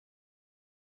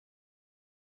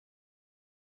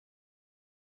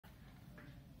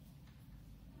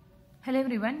Hello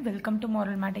everyone, welcome to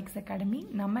Marvelmatix Academy.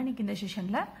 நம்ம இன்னைக்கு இந்த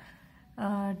செஷன்ல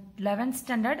 11th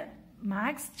standard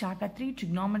Max chapter 3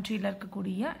 Trigonometry ல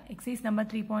இருக்கக்கூடிய exercise number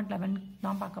 3.11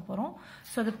 தான் பார்க்க போறோம்.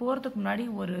 சோ அது போறதுக்கு முன்னாடி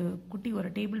ஒரு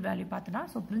டேபிள் வேல்யூ பார்த்தனா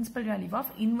so principal value of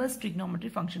inverse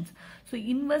trigonometry functions. So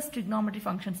inverse trigonometry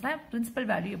functionsனா principal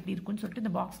value எப்படி இருக்கும்னு சொல்லிட்டு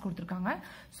இந்த பாக்ஸ் கொடுத்திருக்காங்க.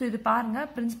 சோ இது பாருங்க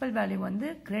principal value வந்து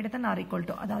greater than or equal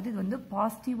to அதாவது இது வந்து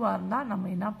பாசிட்டிவா இருந்தா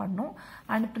நம்ம என்ன பண்ணனும்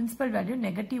and principal value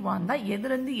நெகட்டிவா இருந்தா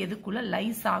எதில இருந்து எதுக்குள்ள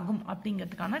லைஸ் ஆகும்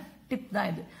அப்படிங்கிறதுக்கான டிப் தான்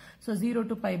இது. So 0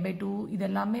 to pi by 2 இது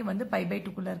எல்லாமே வந்து pi by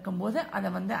 2 குள்ள இருக்கும்போது அத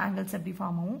வந்து angles எப்படி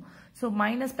ஃபார்ம் ஆகும். So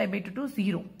minus pi by 2 to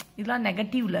 0 இதெல்லாம்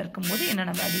நெகட்டிவ்ல இருக்கும்போது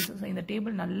என்னென்ன வேல்யூஸ். So இந்த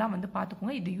டேபிள் நல்லா வந்து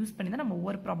பாத்துக்கோங்க. இது யூஸ் பண்ணி தான் நம்ம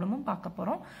ஒவ்வொரு ப்ராப்ளமும் பார்க்க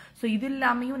போறோம். So இது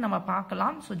எல்லாமையும் நம்ம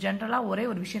பார்க்கலாம். So ஜெனரலா ஒரே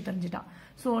ஒரு விஷயம் தெரிஞ்சிட்டா.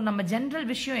 So நம்ம ஜெனரல்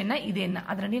விஷயம் என்ன இது என்ன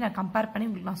அத ரெண்டையும் நான் கம்பேர் பண்ணி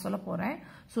உங்களுக்கு நான் சொல்ல போறேன்.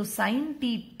 So sin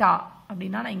theta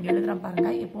அப்படினா நான் இங்க எழுதுறேன் பாருங்க.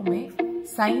 எப்பவுமே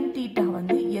sin theta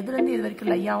வந்து எதில இருந்து எது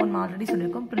வரைக்கும் லை ஆகும் already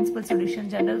சொல்லிருக்கோம். Principal solution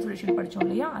general solution படிச்சோம்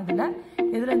இல்லையா? அதுல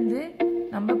எதில இருந்து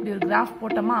நம்ம இப்படி ஒரு கிராஃப்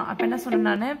போட்டோமா அப்ப என்ன சொன்னேன்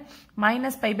நானு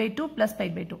minus pi by 2 plus pi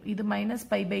by 2 இது minus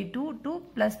pi by 2 to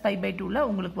plus pi by 2 ல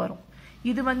உங்களுக்கு வரும்.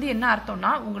 இது வந்து என்ன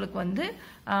அர்த்தம்னா உங்களுக்கு வந்து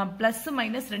பிளஸ்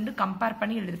மைனஸ் ரெண்டு கம்பேர்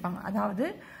பண்ணி எழுதிருப்பாங்க. அதாவது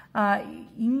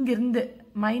இங்க இருந்து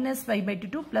minus pi by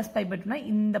 2 to plus pi by 2 னா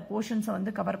இந்த போர்ஷன்ஸ்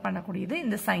வந்து கவர் பண்ணக்கூடியது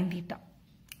இந்த sin theta.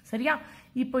 சரியா?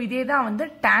 இப்போ இதேதான் வந்து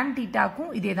tan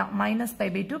thetaக்கும் இதேதான் minus pi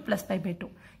by 2 plus pi by 2.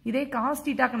 இதே cos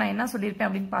thetaக்கு நான் என்ன சொல்லிருப்பேன்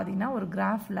அப்படின்னு பாத்தீங்கன்னா ஒரு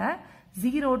கிராஃப்ல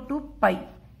 0 to pi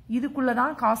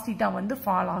இதுக்குள்ளதான் cos theta வந்து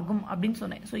ஃபால் ஆகும் அப்படின்னு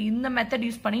சொன்னேன். சோ இந்த மெத்தட்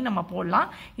யூஸ் பண்ணி நம்ம போடலாம்.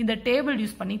 இந்த டேபிள்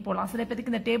யூஸ் பண்ணி போடலாம். சில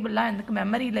பேருக்கு இந்த டேபிள்லாம் எனக்கு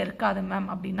மெமரியில இருக்காது மேம்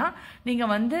அப்படின்னா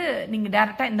நீங்க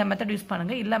டைரக்டா இந்த மெத்தட் யூஸ்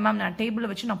பண்ணுங்க. இல்ல மேம் நான் டேபிள்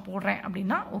வச்சு நான் போடுறேன்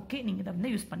அப்படின்னா ஓகே நீங்க இதை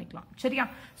வந்து யூஸ் பண்ணிக்கலாம். சரியா?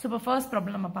 சோ இப்போ ஃபர்ஸ்ட்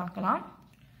ப்ராப்ளம் நம்ம பார்க்கலாம்.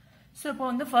 சோ இப்போ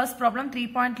வந்து ஃபர்ஸ்ட் ப்ராப்ளம்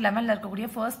 3.11 ல இருக்கக்கூடிய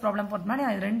ஃபர்ஸ்ட் ப்ராப்ளம் போட்டோம்னா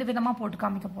நான் ரெண்டு விதமா போட்டு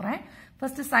காமிக்க போறேன்.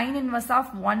 ஃபர்ஸ்ட் sin inverse of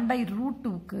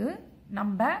 1/√2 க்கு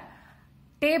நம்ம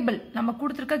டேபிள் நம்ம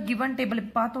கொடுத்திருக்க given டேபிள்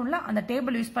பார்த்தோம்ல அந்த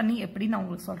டேபிள் யூஸ் பண்ணி எப்படி நான்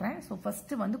உங்களுக்கு சொல்றேன். சோ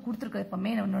ஃபர்ஸ்ட் வந்து கொடுத்திருக்க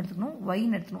எப்பவுமே என்ன எடுத்துக்கணும் y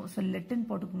ன்னு எடுத்துக்கணும். சோ let ன்னு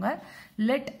போட்டுக்கோங்க.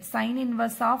 let sin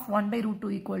inverse of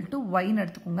 1/√2 equal to y ன்னு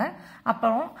எடுத்துக்கோங்க.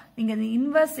 அப்புறம் நீங்க இந்த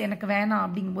இன்வெர்ஸ் எனக்கு வேணாம்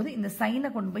அப்படிங்கும்போது இந்த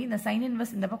சைனை கொண்டு போய் இந்த sin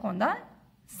inverse இந்த பக்கம் வந்தா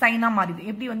சைனா மாறிது.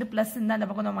 எப்படி வந்து பிளஸ் இருந்தா அந்த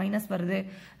பக்கம் மைனஸ் வருது,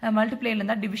 மல்டிப்ளைல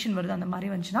இருந்தா டிவிஷன் வருது, அந்த மாதிரி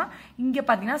வந்துச்சுன்னா இங்க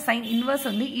பாத்தீங்கன்னா சைன் இன்வர்ஸ்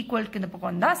வந்து ஈக்குவலுக்கு இந்த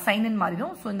பக்கம் வந்தா சைன்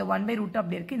மாறிடும். சோ இந்த 1/√2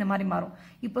 அப்படி இருக்கு, இந்த மாதிரி மாறும்.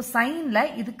 இப்போ சைன்ல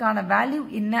இதுக்கான வேல்யூ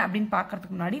என்ன அப்படின்னு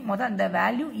பாக்குறதுக்கு முன்னாடி முதல்ல அந்த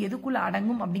வேல்யூ எதுக்குள்ள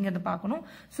அடங்கும் அப்படிங்கறத பார்க்கணும்.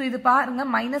 சோ இது பாருங்க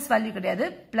மைனஸ் வேல்யூ கிடையாது,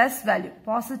 plus value,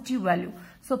 positive value.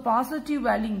 So positive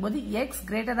வேல்யூங்கும் போது x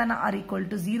greater than or equal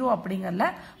to 0 அப்படிங்கறதுல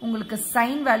உங்களுக்கு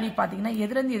சைன் வேல்யூ பாத்தீங்கன்னா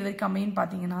எதுல இருந்து எது வரைக்கும் அமையும்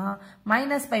பாத்தீங்கன்னா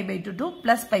minus pi by 2 to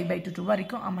plus pi by 2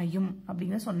 வரைக்கும் அமையும்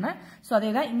அப்படிங்க சொன்னேன். சோ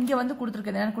அதேதான் இங்க வந்து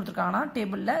கொடுத்திருக்கிறது என்ன கொடுத்திருக்காங்கன்னா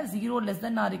டேபிள்ல 0 less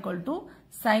than or equal to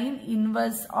sin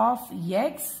inverse of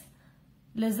x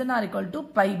less than or equal to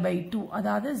pi by 2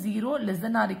 அதாவது 0 less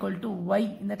than or equal to y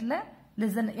இந்த இடத்துல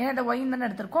less than ஏன்னா y ன்னு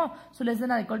எடுத்துறோம். So less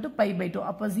than or equal to pi by 2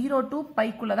 அப்ப 0 to pi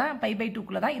குள்ள தான் pi by 2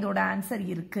 குள்ள தான் இதோட ஆன்சர்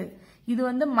இருக்கு. இது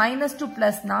வந்து minus to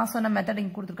plus நான் சொன்ன மெத்தட்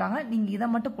இங்க கொடுத்திருக்காங்க. நீங்க இத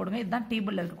மட்டும் போடுங்க. இதுதான்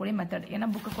டேபிள்ல இருக்கக்கூடிய மெத்தட். ஏன்னா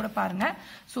புக் கூட பாருங்க.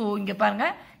 சோ இங்க பாருங்க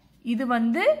இது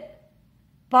வந்து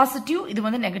பாசிட்டிவ், இது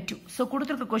வந்து நெகட்டிவ். சோ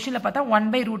கொடுத்திருக்க क्वेश्चनல பார்த்தா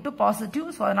 1/√2 பாசிட்டிவ்.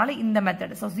 சோ அதனால இந்த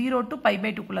method. So 0 to pi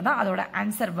by 2 குள்ள தான் அதோட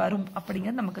ஆன்சர் வரும்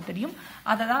அப்படிங்கிறது நமக்கு தெரியும்.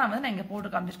 அத தான் நான் இங்க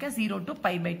போட்டு காமிச்சிருக்கேன் 0 to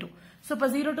pi by 2. சோ இப்ப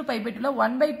 0 to pi by 2ல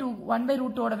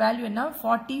 1/√2 ஓட வேல்யூ என்ன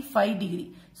 45 டிகிரி.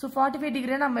 சோ 45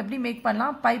 டிகிரி நம்ம எப்படி மேக்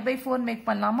பண்ணலாம்? pi by 4 மேக்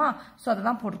பண்ணலாமா? சோ அத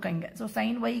தான் போட்டுருக்கீங்க. So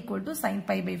sin y equal to sin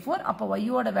pi by 4. அப்ப y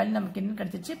ஓட வேல்யூ நமக்கு என்ன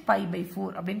கிடைச்சிச்சு? pi by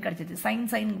 4 அப்படினு கிடைச்சிச்சு.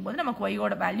 sin போது நமக்கு y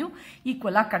ஓட வேல்யூ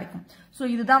ஈக்குவலா கிடைக்கும். சோ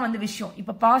இதுதான் வந்து விஷயம்.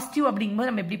 இப்ப பாசிட்டிவ் அப்படிங்கும்போது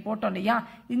நம்ம எப்படி போட்டோம் இல்லையா?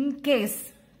 இன் கேஸ்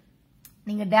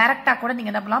நீங்க டைரக்டா கூட நீங்க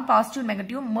என்ன பண்ணலாம்? பாசிட்டிவ்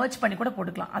நெகட்டிவ் மெர்ஜ் பண்ணி கூட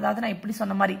போட்டுக்கலாம். அதாவது நான் எப்படி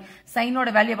சொன்ன மாதிரி சைனோட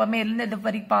வேல்யூ எப்பவுமே இருந்து இது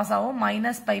வரைக்கும் பாஸ் ஆகும்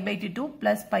minus pi by 2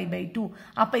 plus pi by 2.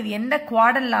 அப்ப இது எந்த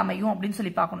குவாட்ரன்ட்ல அமையும் அப்படின்னு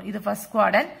சொல்லி பார்க்கணும். இது ஃபர்ஸ்ட்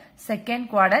குவாட்ரன்ட், செகண்ட்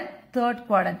குவாட்ரன்ட், தேர்ட்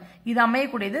குவாட்ரன்ட். இது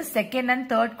அமையக்கூடியது செகண்ட் அண்ட்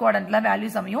தேர்ட் குவாட்ரன்ட்ல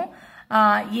வேல்யூஸ் அமையும்.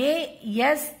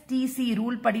 ASTC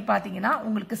ரூல் படி பாத்தீங்கன்னா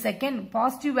உங்களுக்கு செகண்ட்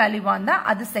பாசிட்டிவ் வேல்யூவா இருந்தா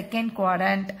அது செகண்ட்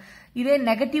குவாட்ரன்ட், இதே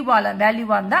நெகட்டிவ்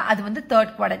வேல்யூவா இருந்தா அது வந்து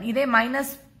தேர்ட் குவாட்ரன்ட். இதே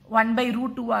minus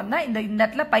 1/√2 இருந்தா இந்த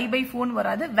இடத்துல pi by 4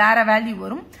 வராது, வேற வேல்யூ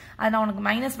வரும். அது நான் உனக்கு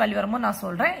மைனஸ் வேல்யூ வரும்போது நான்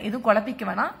சொல்றேன். எதுவும் குழப்பிக்க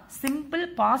வேணாம். சிம்பிள்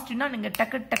பாசிட்டிவ்னா நீங்க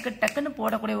டக்குன்னு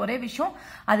போடக்கூடிய ஒரே விஷயம்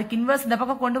அதுக்கு இன்வெர்ஸ் இந்த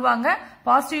பக்கம் கொண்டு வாங்க.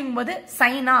 பாசிட்டிவ் போது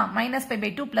China minus pi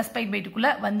by 2 plus pi by 2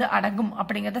 குள்ள வந்து அடங்கும்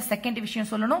அப்படிங்கறத செகண்ட்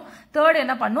விஷயம் சொல்லணும். தேர்ட்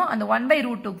என்ன பண்ணும்? அந்த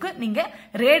 1/√2க்கு நீங்க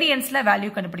ரேடியன்ஸ்ல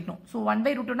வேல்யூ கண்டுபிடிக்கணும். சோ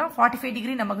 1/√2னா 45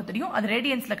 டிகிரி நமக்கு தெரியும். அது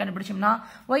ரேடியன்ஸ்ல கண்டுபிடிச்சோம்னா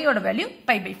y ஓட வேல்யூ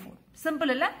pi by 4.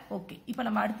 சிம்பிள் இல்ல? ஓகே. இப்போ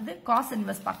நம்ம அடுத்தது cos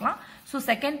inverse பார்க்கலாம். சோ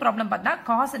செகண்ட் ப்ராப்ளம் பார்த்தா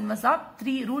cos inverse of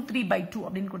 3√3/2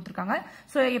 அப்படினு கொடுத்திருக்காங்க.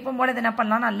 சோ எப்பவும் போல என்ன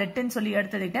பண்ணலாம், நான் லெட்னு சொல்லி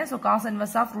எடுத்துக்கிட்டேன். So cos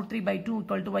inverse of √3/2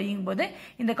 = y ங்கும்போது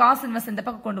இந்த cos inverse இந்த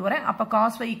பக்கம் கொண்டு வரேன். அப்ப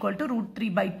cos y =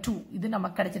 √3/2 இது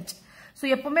நமக்கு கிடைச்சிருச்சு. சோ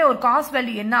எப்பவுமே ஒரு cos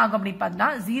வேல்யூ என்ன ஆகும் அப்படி பார்த்தா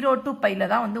 0 to π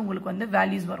ல தான் வந்து உங்களுக்கு வந்து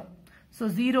வேல்யூஸ் வரும். So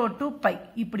 0 to π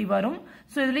இப்படி வரும்.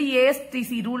 So இதுல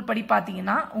ASTC ரூல் படி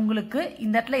பாத்தீங்கன்னா உங்களுக்கு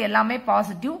இந்த இடத்துல எல்லாமே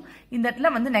பாசிட்டிவ், இந்த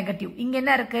இடத்துல வந்து நெகட்டிவ். இங்க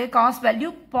என்ன இருக்கு, cos வேல்யூ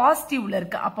பாசிட்டிவ்ல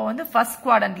இருக்கு. அப்ப வந்து ஃபர்ஸ்ட்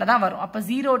குவாட்ரண்ட்ல தான் வரும். அப்ப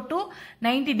 0 to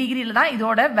 90 டிகிரில தான்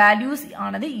இதோட வேல்யூஸ்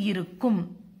ஆனது இருக்கும்.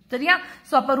 சரியா?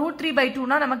 சோ அப்ப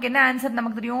 √3/2 னா நமக்கு என்ன ஆன்சர்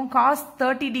நமக்கு தெரியும், cos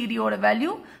 30 டிகிரியோட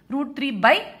வேல்யூ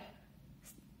 √3/2.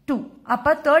 அப்ப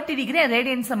 30 டிகிரி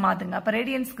ரேடியன்ஸ் மாத்துங்க. அப்ப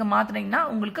ரேடியன்ஸ்க்கு மாத்துனீங்கன்னா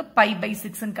உங்களுக்கு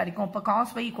π/6 ன்னு கிடைக்கும். அப்ப cos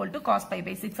y = cos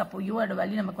π/6. அப்போ u ஓட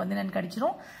வேல்யூ நமக்கு வந்து என்ன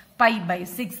கிடைச்சிரும்,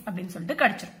 π/6 அப்படினு சொல்லிட்டு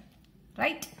கிடைச்சிரும்.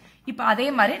 ரைட்? இப்போ அதே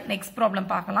மாதிரி நெக்ஸ்ட் ப்ராப்ளம்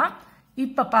பார்க்கலாம்.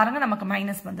 இப்ப பாருங்க நமக்கு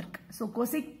மைனஸ் வந்திருக்கு. சோ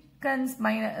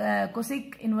cosec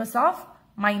inverse of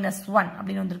 -1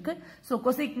 அப்படின்னு வந்திருக்கு. சோ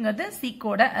cosecங்கிறது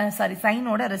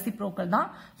சைனோட ரெசிப்ரோக்கல் தான்.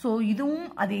 சோ இதுவும்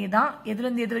அதே தான். எதுல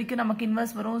இருந்து எது வரைக்கும் நமக்கு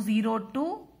இன்வெர்ஸ் வரும், 0 to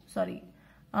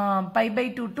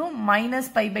π/2 to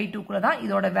 -π/2 குள்ள தான்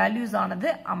இதோட வேல்யூஸ் ஆனது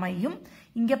அமையும்.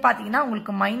 இங்க பாத்தீங்கன்னா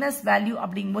உங்களுக்கு மைனஸ் வேல்யூ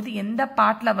அப்படிங்கும்போது எந்த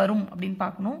பார்ட்ல வரும் அப்படின்னு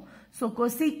பார்க்கணும். சோ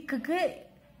கொசிக்கு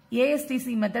ASTC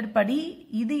மெத்தட் படி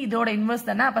இது இதோட இன்வெர்ஸ்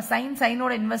தானே. அப்ப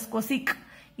சைனோட இன்வெர்ஸ் கொசிக்.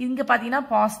 இங்க பாத்தீங்கன்னா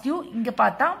பாசிட்டிவ், இங்க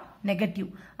பார்த்தா நெகட்டிவ்.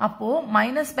 அப்போ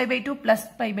 -π/2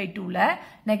 +π/2ல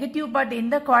நெகட்டிவ் பார்ட்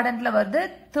எந்த குவாட்ரண்ட்ல வருது,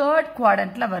 தேர்ட்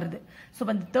குவாட்ரண்ட்ல வருது. சோ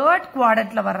இந்த தேர்ட்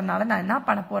குவாட்ரண்ட்ல வரனால நான் என்ன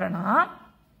பண்ண போறேன்னா,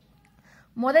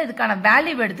 முதல்ல இதுக்கான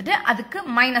வேல்யூ எடுத்துட்டு அதுக்கு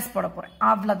மைனஸ் போட போறேன்.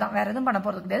 அவ்வளவுதான், வேற எதுவும் பண்ண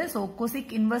போறது கிடையாது. சோ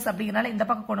கொசிக் இன்வெர்ஸ் அப்படிங்கறனால இந்த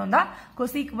பக்கம் கொண்டு வந்தா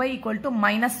கொசிக் y =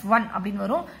 -1 அப்படின்னு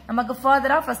வரும். நமக்கு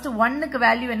ஃபர்தரா ஃபர்ஸ்ட் 1க்கு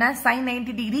வேல்யூ என்ன, sin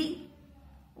 90 டிகிரி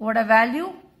ஓட வேல்யூ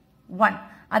 1.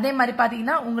 அதே மாதிரி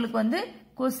பாத்தீங்கன்னா உங்களுக்கு வந்து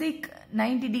கொசிக்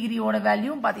 90 டிகிரியோட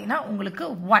வேல்யூ பாத்தீங்கன்னா உங்களுக்கு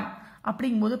 1.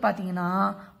 அப்படிங்கும்போது பாத்தீங்கன்னா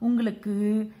உங்களுக்கு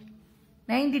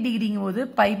 90 டிகிரிங்கும் போது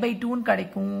π/2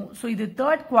 கிடைக்கும். சோ இது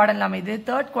தேர்ட் குவாட்ரண்ட்ல அமைது.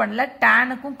 தேர்ட் குவாட்ரண்ட்ல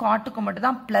டானுக்கும் காட்டுக்கும் மட்டும்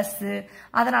தான் பிளஸ்.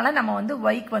 அதனால நம்ம வந்து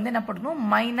yக்கு வந்து என்ன போடணும்,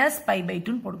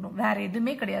 -π/2 போடணும். வேற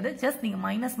எதுவுமே கிடையாது. ஜஸ்ட் நீங்க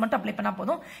மைனஸ் மட்டும் அப்ளை பண்ணா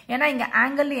போதும். ஏன்னா இங்க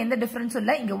ஆங்கிள் எந்த டிஃபரன்ஸும்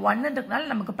இல்ல. இங்க 1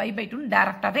 இருக்கனால நமக்கு π/2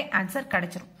 டைரக்டாவே ஆன்சர்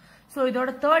கிடைச்சிரும். சோ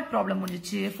இதோட தேர்ட் ப்ராப்ளம்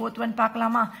முடிஞ்சிச்சு. ஃபோர்த் ஒன்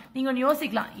பார்க்கலாமா? நீங்க ஒன்னு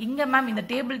யோசிக்கலாம், இங்க மேம் இந்த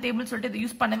டேபிள் சொல்லிட்டு இதை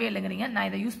யூஸ் பண்ணவே இல்லைங்கிறீங்க. நான்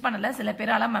இதை யூஸ் பண்ணல, சில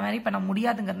பேரால மெமரி பண்ண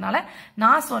முடியாதுங்கிறதுனால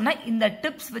நான் சொன்ன இந்த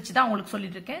டிப்ஸ் வச்சு தான் உங்களுக்கு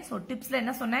சொல்லிட்டு இருக்கேன். சோ டிப்ஸ்ல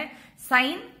என்ன சொன்னேன்,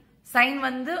 சைன்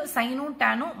வந்து சைனும்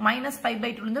டேனும்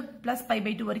 -π/2 இருந்து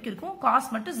 +π/2 வரைக்கும் இருக்கும். காஸ்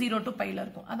மட்டும் 0 to π ல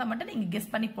இருக்கும். அதை மட்டும் நீங்க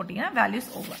கெஸ் பண்ணி போட்டீங்கன்னா values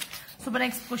over. So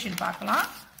next question பார்க்கலாம்.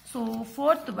 சோ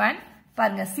ஃபோர்த் ஒன்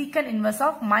பாருங்க, சீக்கன் இன்வெர்ஸ்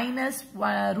ஆஃப்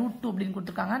 -√2 அப்படின்னு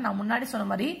கொடுத்திருக்காங்க. நான் முன்னாடி சொன்ன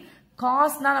மாதிரி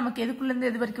காஸ்னா நமக்கு எதுக்குள்ள இருந்து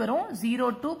எது வரைக்கும் வரும், 0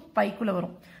 to π குள்ள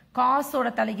வரும். காஸோட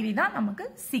தலைகிரி தான் நமக்கு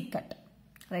சீக்கட்.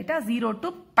 ரைட்டா, 0 to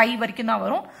π வரைக்கும் தான்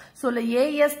வரும். சோ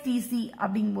ASTC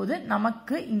அப்படிங்கும்போது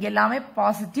நமக்கு இங்க எல்லாமே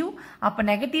பாசிட்டிவ். அப்ப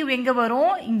நெகட்டிவ் எங்க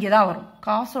வரும், இங்கதான் வரும்.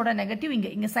 காசோட நெகட்டிவ்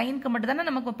இங்க சைனுக்கு மட்டும் தானே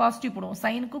நமக்கு பாசிட்டிவ் போடுவோம்.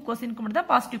 சைனுக்கு கொசினுக்கு மட்டும்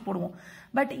தான் பாசிட்டிவ் போடுவோம்.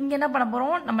 பட் இங்க என்ன பண்ண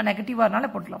போறோம், நம்ம நெகட்டிவ் வரனால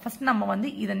போட்டுக்கலாம். ஃபர்ஸ்ட் நம்ம வந்து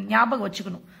இதை ஞாபகம்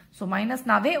வச்சுக்கணும். சோ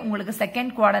மைனஸ்னாவே உங்களுக்கு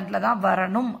செகண்ட் குவாட்ரண்ட்ல தான்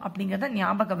வரணும் அப்படிங்கறத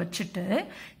ஞாபகம் வச்சுட்டு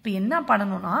இப்ப என்ன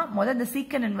பண்ணணும்னா, முதல்ல இந்த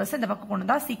சீக்கன் இன்வெர்ஸ் இந்த பக்கம் கொண்டு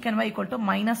வந்தா சீக்கன் y =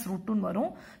 -√2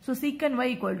 வரும். சோ சீக்கன்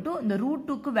y = இந்த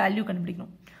 √2க்கு வேல்யூ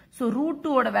கண்டுபிடிக்கணும். சோ √2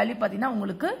 ஓட வேல்யூ பாத்தீங்கன்னா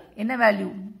உங்களுக்கு என்ன வேல்யூ,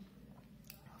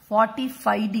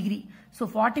 45 டிகிரி. சோ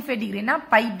 45 டிகிரினா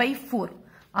π/4.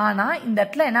 ஆனா இந்த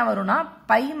இடத்துல என்ன வரும்னா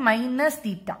π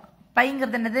 - θ.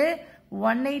 πங்கிறது என்னது,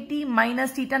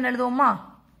 180 - θன்னு எழுதுவோமா,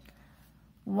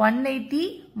 180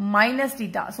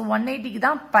 - θ. சோ 180க்கு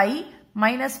தான் π,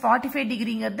 -45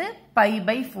 டிகிரிங்கிறது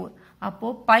π/4. அப்போ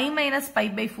π -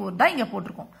 π/4 தான் இங்க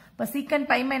போட்டிருக்கோம். இப்ப சீக்கன்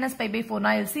π - π/4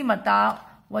 நான் எல்சி மத்தா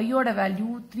y-ஓட வேல்யூ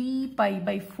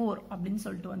 3π/4 அப்படின்னு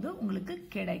சொல்லிட்டு வந்து உங்களுக்கு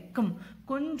கிடைக்கும்.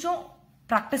 கொஞ்சம்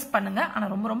பிராக்டிஸ் பண்ணுங்க, ஆனா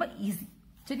ரொம்ப ரொம்ப ஈஸி.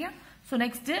 சரியா? So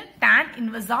next tan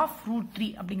inverse of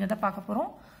 √3 அப்படிங்கறத பார்க்க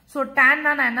போறோம். சோ tan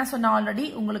நான் என்ன சொன்னேன் ஆல்ரெடி,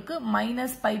 உங்களுக்கு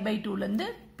 -π/2ல இருந்து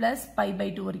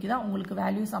 +π/2 வரைக்கும் தான் உங்களுக்கு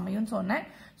வேல்யூஸ் அமையும் சொன்னேன்.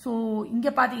 சோ இங்க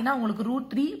பாத்தீங்கன்னா உங்களுக்கு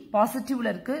 √3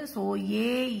 பாசிட்டிவ்ல இருக்கு. சோ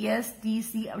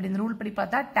ASTC அப்படின்னு ரூல் படி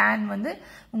பார்த்தா tan வந்து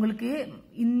உங்களுக்கு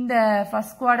இந்த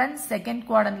ஃபர்ஸ்ட் குவாட்ரண்ட் செகண்ட்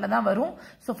குவாட்ரண்ட்ல தான் வரும்.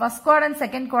 சோ ஃபர்ஸ்ட் குவாட்ரண்ட்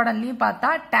செகண்ட் குவாட்ரண்ட்லயும்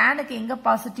பார்த்தா tanக்கு எங்க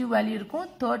பாசிட்டிவ் வேல்யூ இருக்கும்,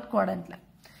 தேர்ட் குவாட்ரண்ட்ல.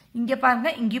 இங்க பாருங்க,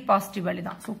 இங்கேயும் பாசிட்டிவ் வேல்யூ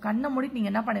தான். சோ கண்ணை மூடிட்டு நீங்க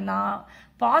என்ன பண்ணலாம்,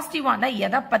 பாசிட்டிவா இருந்தா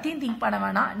எதை பத்தியும் திங்க் பண்ண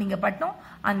வேணாம். நீங்க பட்டும்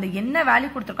அந்த என்ன வேல்யூ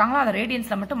கொடுத்துருக்காங்களோ அதை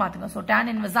ரேடியன்ஸ்ல மட்டும் மாத்துங்க. சோ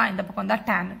tan இன்வெர்ஸ் தான் இந்த பக்கம் தான்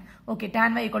tan. Okay,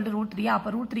 tan y = √3. அப்ப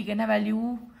 √3க்கு என்ன வேல்யூ,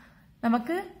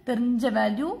 நமக்கு தெரிஞ்ச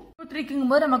வேல்யூ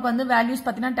 3க்கும்போது நமக்கு வந்து வேல்யூஸ்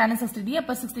பாத்தீங்கன்னா tan 60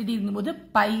 அப்ப 60 இருக்கும்போது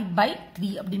π/3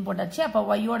 அப்படின்னு போட்டாச்சு. அப்ப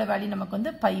y ஓட வேல்யூ நமக்கு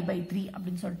வந்து π/3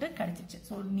 அப்படின்னு சொல்லிட்டு கிடைச்சிச்சு.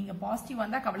 சோ நீங்க பாசிட்டிவ்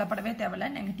வந்தா கவலைப்படவே தேவையில்ல,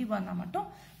 நெகட்டிவ் வந்தா மட்டும்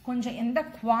கொஞ்சம் எந்த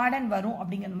குவாட்ரண்ட் வரும்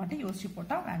அப்படிங்கறது மட்டும் யோசிச்சு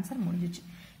போட்டா ஆன்சர் முடிஞ்சிச்சு.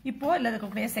 இப்போ இல்ல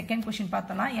இருக்கக்கூடிய செகண்ட் क्वेश्चन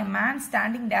பார்த்தலாம். A man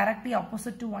standing directly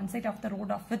opposite to one side of the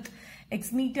road of width x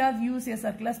meter views a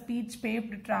circular speed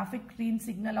paved traffic green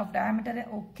signal of diameter.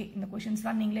 Okay, இந்த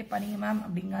क्वेश्चंसலாம் நீங்களே பண்ணீங்க மேம்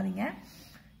அப்படிங்காதீங்க.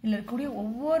 இல்ல இருக்கக்கூடிய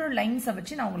ஒவ்வொரு லைன்ஸை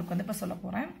வச்சு நான் உங்களுக்கு வந்து இப்ப சொல்ல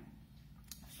போறேன்.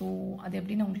 சோ அது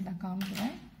எப்படின்னு உங்களுக்கு நான்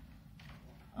காமிக்கிறேன்.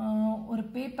 ஒரு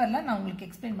பேப்பர்ல நான் உங்களுக்கு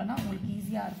எக்ஸ்பிளைன் பண்ணா உங்களுக்கு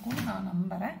ஈஸியா இருக்கும்னு நான்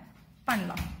நம்புறேன்.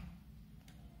 பண்ணலாம்.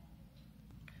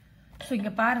 So இங்க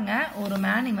பாருங்க, ஒரு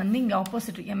மேன் வந்து இங்க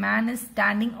opposite, a man is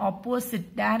standing opposite,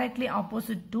 directly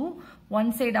opposite to one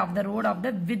side of the road of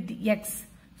the width x.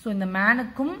 So இந்த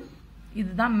மேனுக்கும்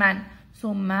இதுதான் மேன். So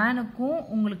மேனுக்கும்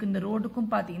உங்களுக்கு இந்த ரோடுக்கும்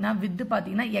பாத்தீங்கன்னா width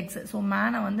பாத்தீங்கன்னா x. So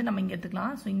மேனை வந்து நம்ம இங்க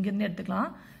எடுத்துக்கலாம். So இங்க இருந்து எடுத்துக்கலாம்.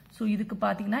 So இதுக்கு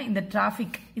பாத்தீங்கன்னா இந்த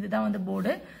டிராபிக் இதுதான் வந்து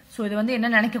போர்டு. So இது வந்து என்ன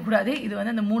நினைக்க கூடாது, இது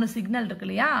வந்து அந்த 3 சிக்னல் இருக்கு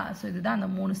இல்லையா? So இதுதான் அந்த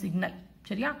 3 சிக்னல்,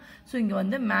 சரியா? So இங்க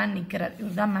வந்து மேன் நிக்கிறார்,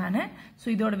 இதுதான் மேனு. So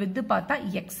இதோட width பார்த்தா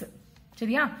x,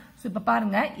 சரியா? சோ இப்ப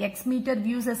பாருங்க, x meter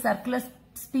views a circular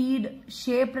speed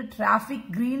shaped traffic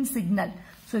green signal.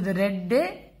 So இது ரெட்,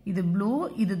 இது ப்ளூ,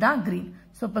 இதுதான் green.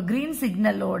 சோ இப்ப green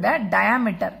signalோட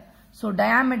diameter, so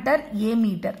diameter a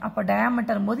meter. அப்ப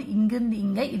diameter போது இங்க இருந்து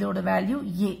இங்க இதோட வேல்யூ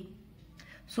a.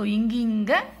 சோ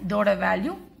இங்க இதோட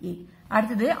வேல்யூ a.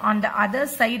 அடுத்தது on the other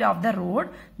side of the road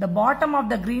the bottom of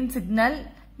the green signal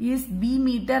is b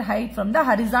meter height from the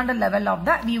horizontal level of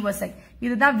the viewer's eye.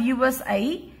 இதுதான் viewer's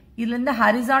eye. இதுல இருந்து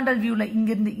horizontal வியூல இங்க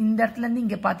இருந்து இந்த இடத்துல இருந்து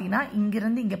இங்க பாத்தீங்கன்னா இங்க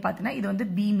இருந்து இங்க பாத்தீங்கன்னா இது வந்து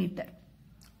b மீட்டர்,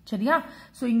 சரியா?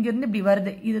 சோ இங்க இருந்து இப்படி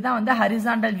வருது, இதுதான் வந்து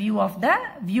horizontal view of the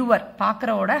viewer,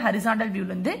 பாக்குறவோட horizontal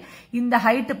வியூல இருந்து இந்த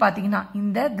ஹைட் பாத்தீங்கன்னா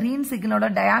இந்த கிரீன் சிக்னலோட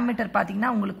டயாமீட்டர்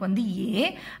பாத்தீங்கன்னா உங்களுக்கு வந்து a,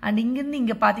 அண்ட் இங்க இருந்து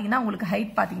இங்க பாத்தீங்கன்னா உங்களுக்கு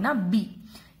ஹைட் பாத்தீங்கன்னா b.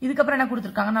 இதுக்கப்புறம் என்ன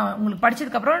கொடுத்திருக்காங்க நான் உங்களுக்கு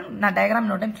படிச்சதுக்கு அப்புறம் நான் டயகிராம்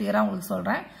இன்னொரு டைம் கிளியரா உங்களுக்கு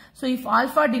சொல்றேன். So if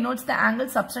alpha denotes the angle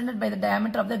subtended by the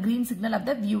diameter of the green signal of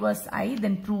the viewer's eye,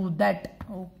 then prove that.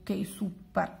 Okay,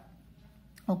 super.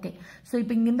 Okay, so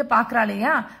இப்போ இங்க இருந்து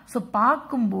பாக்குறாலையா? சோ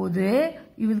பாக்கும்போது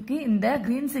இவருக்கு இந்த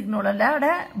கிரீன் சிக்னலோட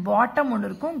பாட்டம் ஒன்னு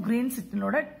இருக்கும், கிரீன்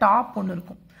சிக்னலோட டாப் ஒன்னு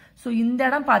இருக்கும். சோ இந்த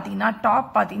இடம் பாத்தீங்கன்னா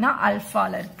டாப் பாத்தீங்கன்னா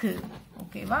ஆல்பால இருக்கு.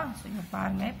 ஓகேவா? சோ இங்க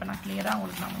பாருங்க, இப்ப நான் கிளியரா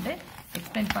உங்களுக்கு நான் வந்து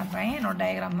எக்ஸ்பிளைன் பண்றேன் என்னோட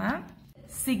டயகிராம்.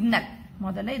 சிக்னல்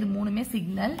முதல்ல இது மூணுமே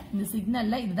சிக்னல். இந்த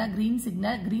சிக்னல்ல இதுதான் கிரீன்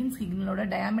சிக்னல், கிரீன் சிக்னலோட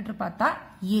டயாமீட்டர் பார்த்தா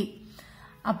a.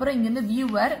 அப்புறம் இங்க இருந்து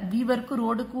வியூவருக்கு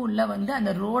ரோடுக்கு உள்ள வந்து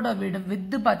அந்த ரோட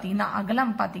வித் பாத்தீங்கன்னா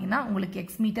அகலம் பாத்தீங்கன்னா உங்களுக்கு x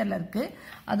மீட்டர்ல இருக்கு.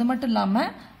 அது மட்டும் இல்லாம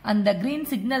அந்த கிரீன்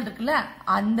சிக்னல் இருக்குல்ல,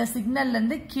 அந்த சிக்னல்ல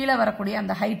இருந்து கீழே வரக்கூடிய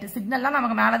அந்த ஹைட், சிக்னல்லாம்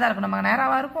நமக்கு மேலதான் இருக்கும், நமக்கு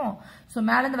நேராவா இருக்கும். சோ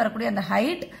மேல இருந்து வரக்கூடிய அந்த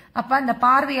ஹைட், அப்ப அந்த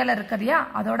பார்வையால இருக்கிறியா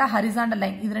அதோட ஹரிசாண்டல்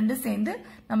லைன், இது ரெண்டும் சேர்ந்து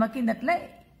நமக்கு இந்த இடத்துல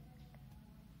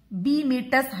b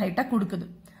மீட்டர்ஸ் ஹைட்டா கொடுக்குது.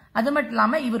 அது மட்டும்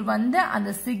இல்லாம இவர் வந்து அந்த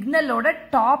சிக்னலோட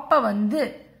டாப்ப வந்து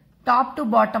டாப் டு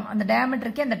பாட்டம் அந்த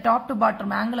டயாமீட்டருக்கு அந்த டாப் டு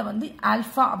பாட்டம் ஆங்கிளை வந்து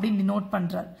ஆல்பா அப்படின்னு டினோட்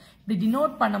பண்றாரு. இப்படி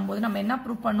டினோட் பண்ணும்போது நம்ம என்ன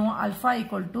ப்ரூவ் பண்ணுவோம்? Alpha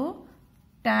equal to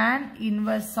tan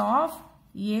inverse of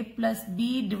a plus b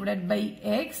divided by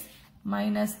X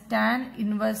minus tan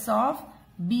inverse of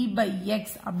b by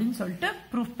X அப்படின்னு சொல்லிட்டு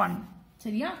ப்ரூவ் பண்ணும்,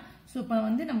 சரியா? சோ இப்ப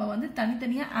வந்து நம்ம வந்து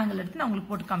தனித்தனியா ஆங்கிள் எடுத்து நான்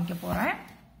உங்களுக்கு போட்டு காமிக்க போறேன்.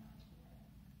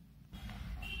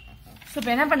 சோ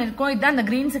இப்போ என்ன பண்ணிருக்கோம், இதுதான் இந்த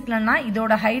கிரீன் சிக்னல்னா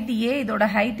இதோட ஹைட் a, இதோட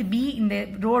ஹைட் b, இந்த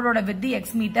ரோடோட வித் x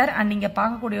மீட்டர், அண்ட் நீங்க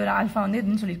பார்க்கக்கூடிய ஒரு ஆல்பா வந்து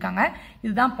இதுன்னு சொல்லியிருக்காங்க.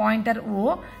 இதுதான் பாயிண்டர் o.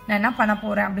 நான் என்ன பண்ண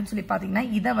போறேன் அப்படின்னு சொல்லி பாத்தீங்கன்னா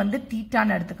இதை வந்து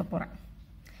தீட்டான்னு எடுத்துக்க போறேன்.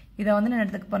 இதை வந்து நான்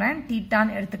எடுத்துக்க போறேன்,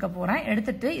 தீட்டான்னு எடுத்துக்க போறேன்.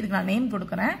 எடுத்துட்டு இதுக்கு நான் நேம்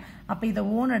கொடுக்குறேன். அப்ப இதை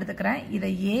ஓன்னு எடுத்துக்கிறேன்,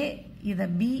 இதை a, இதை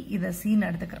b, இதை சின்னு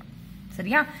எடுத்துக்கிறேன்,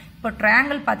 சரியா? இப்போ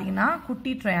ட்ரையாங்கிள் பாத்தீங்கன்னா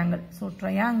குட்டி ட்ரையாங்கிள். ஸோ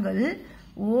ட்ரையாங்கிள்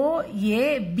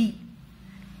OAB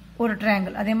ஒரு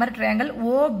ட்ரையாங்கிள். அதே மாதிரி ட்ரையாங்கிள்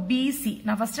OBC.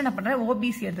 நான் ஃபர்ஸ்ட் என்ன பண்றேன்,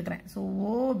 OBC எடுத்துக்கிறேன். ஸோ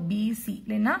OBC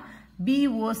இல்லைன்னா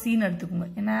BOCன்னு எடுத்துக்கோங்க.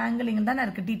 என்ன ஆங்கிள் இங்க தானே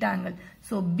இருக்கு, தீட்டா ஆங்கிள்.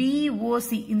 ஸோ BOC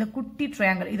இந்த குட்டி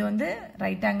ட்ரையாங்கிள், இது வந்து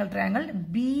ரைட் ஆங்கிள் ட்ரையாங்கிள்.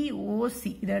 BOC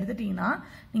இதை எடுத்துட்டீங்கன்னா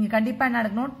நீங்க கண்டிப்பா என்ன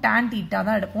எடுக்கணும், tan தீட்டா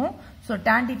தான் எடுப்போம். So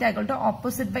tan theta equal to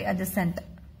opposite by adjacent.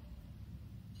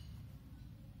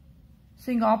 So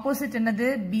இங்க ஆப்போசிட் என்னது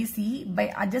BC பை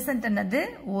adjacent என்னது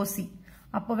OC.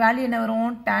 அப்போ வேல்யூ என்ன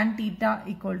வரும், tan theta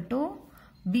equal to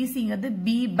BCங்கிறது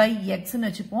B by எக்ஸ்ன்னு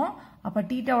வச்சுப்போம். அப்ப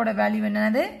தீட்டாவோட வேல்யூ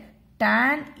என்னது,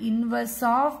 tan inverse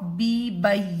of B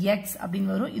by X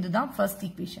அப்படின்னு வரும். இதுதான் ஃபர்ஸ்ட்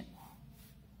ஈக்குவேஷன்.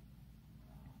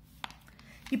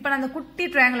 இப்ப நான் அந்த குட்டி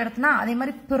ட்ரையாங்கிள் எடுத்தனா அதே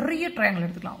மாதிரி பெரிய ட்ரையாங்கிள்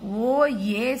எடுத்துக்கலாம்,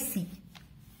 OAC,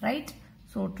 right?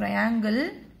 So triangle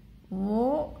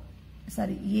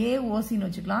sorry ஏஓசின்னு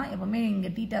வச்சுக்கலாம். எப்பவுமே இங்க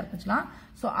தீட்டா இருக்கு வச்சுக்கலாம்.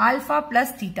 So alpha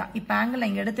plus theta. இப்போ ஆங்கிள்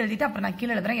இங்க எடுத்து எழுதிட்டு அப்புறம் நான்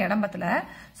கீழே எழுதுறேன் இடம் பத்தல.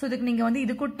 ஸோ இதுக்கு நீங்க வந்து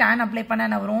இதுக்கும் டேன் அப்ளை பண்ண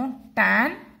என்ன வரும்?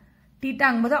 Tan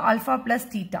தீட்டாங்கும்போது alpha plus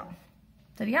theta.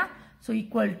 சரியா? So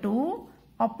equal to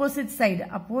opposite side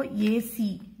அப்போ AC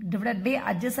divided by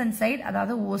adjacent side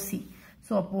அதாவது ஓசி.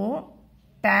 ஸோ அப்போ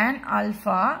டேன்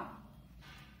ஆல்பா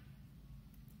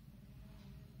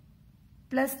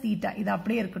plus theta இது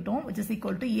அப்படியே இருக்கட்டும் which is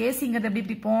equal to ACங்கிறது எப்படி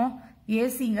பிடிப்போம்?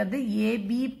 ACங்கிறது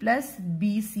AB plus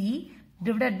BC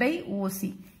divided by OC.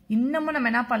 இன்னமும் நம்ம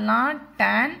என்ன பண்ணலாம்?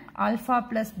 tan alpha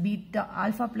plus beta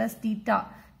alpha plus theta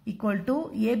equal to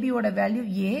AB ஓட வேல்யூ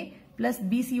A plus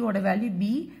BC ஓட value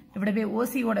B divided by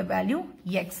OC ஓட வேல்யூ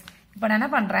X. இப்போ நான் என்ன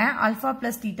பண்றேன்? alpha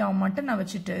plus theta மட்டும் நான்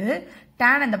வச்சுட்டு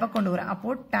tan இந்த பக்கம் கொண்டு வரேன்.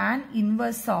 அப்போ tan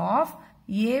inverse of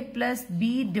A plus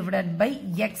B divided by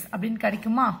X அப்படின்னு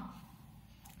கிடைக்குமா?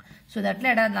 So that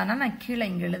இடம் இருந்தானா நான் கீழே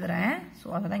இங்க எழுதுறேன். So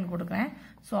அதான் இங்க போட்டுக்கிறேன்.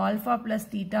 So alpha plus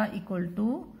theta equal to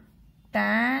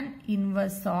tan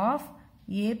inverse of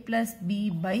A plus B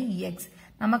by X.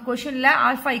 நம்ம questionல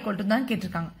alpha equal to தான்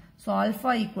கேட்டிருக்காங்க. So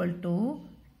alpha equal to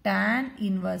tan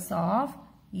inverse of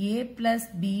A plus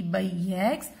B by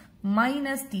X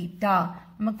minus theta.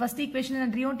 நமக்கு first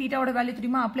equation ரியும் theta ஓட value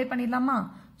தெரியுமா? Apply பண்ணிடலாமா?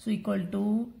 So equal to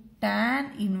tan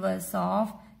inverse of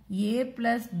A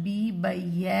plus B by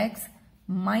X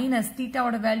minus theta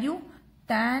ஓட value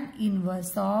tan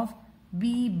inverse of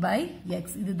B by X.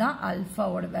 இதுதான் alpha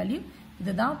ஓட value.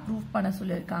 இதுதான் proof பண்ண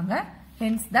சொல்லிருக்காங்க.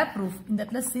 Hence the proof. இந்த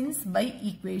இடத்துல since by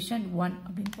equation 1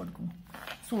 அப்படின்னு போட்டுக்கோங்க.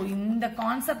 So இந்த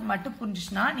கான்செப்ட் மட்டும்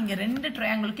புரிஞ்சுச்சுன்னா நீங்க ரெண்டு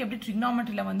ட்ரையாங்கிளுக்கு எப்படி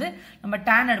ட்ரிகனாமெட்ரியில வந்து நம்ம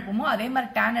tan எடுப்போமோ அதே மாதிரி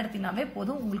tan எடுத்தீங்கன்னாவே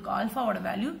போதும். உங்களுக்கு ஆல்பாவோட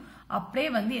வேல்யூ அப்படியே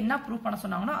வந்து என்ன ப்ரூவ் பண்ண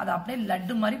சொன்னாங்களோ அதை அப்படியே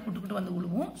லட்டு மாதிரி புட்டுக்கிட்டு வந்து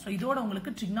விழுவும். ஸோ இதோட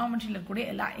உங்களுக்கு ட்ரிகனாமெட்ரியில இருக்கக்கூடிய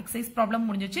எல்லா எக்ஸசைஸ் ப்ராப்ளம்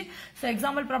முடிஞ்சிச்சு. ஸோ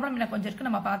எக்ஸாம்பிள் ப்ராப்ளம் இன்னும் கொஞ்சம் இருக்கு,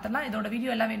 நம்ம பார்த்துடலாம். இதோட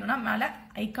வீடியோ எல்லாம் வேணும்னா மேலே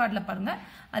ஐ கார்டில் பாருங்க.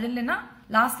 அது இல்லைன்னா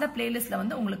லாஸ்ட்ல பிளேலிஸ்ட்ல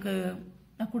வந்து உங்களுக்கு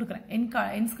நான் கொடுக்குறேன்.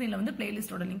 என் ஸ்கிரீன்ல வந்து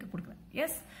பிளேலிஸ்டோட லிங்க் கொடுக்குறேன்.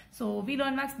 S. So we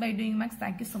learn maths by doing maths.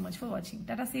 Thank you so much for வாட்சிங்.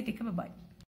 டாடா, சீ, டேக் கேர், பை.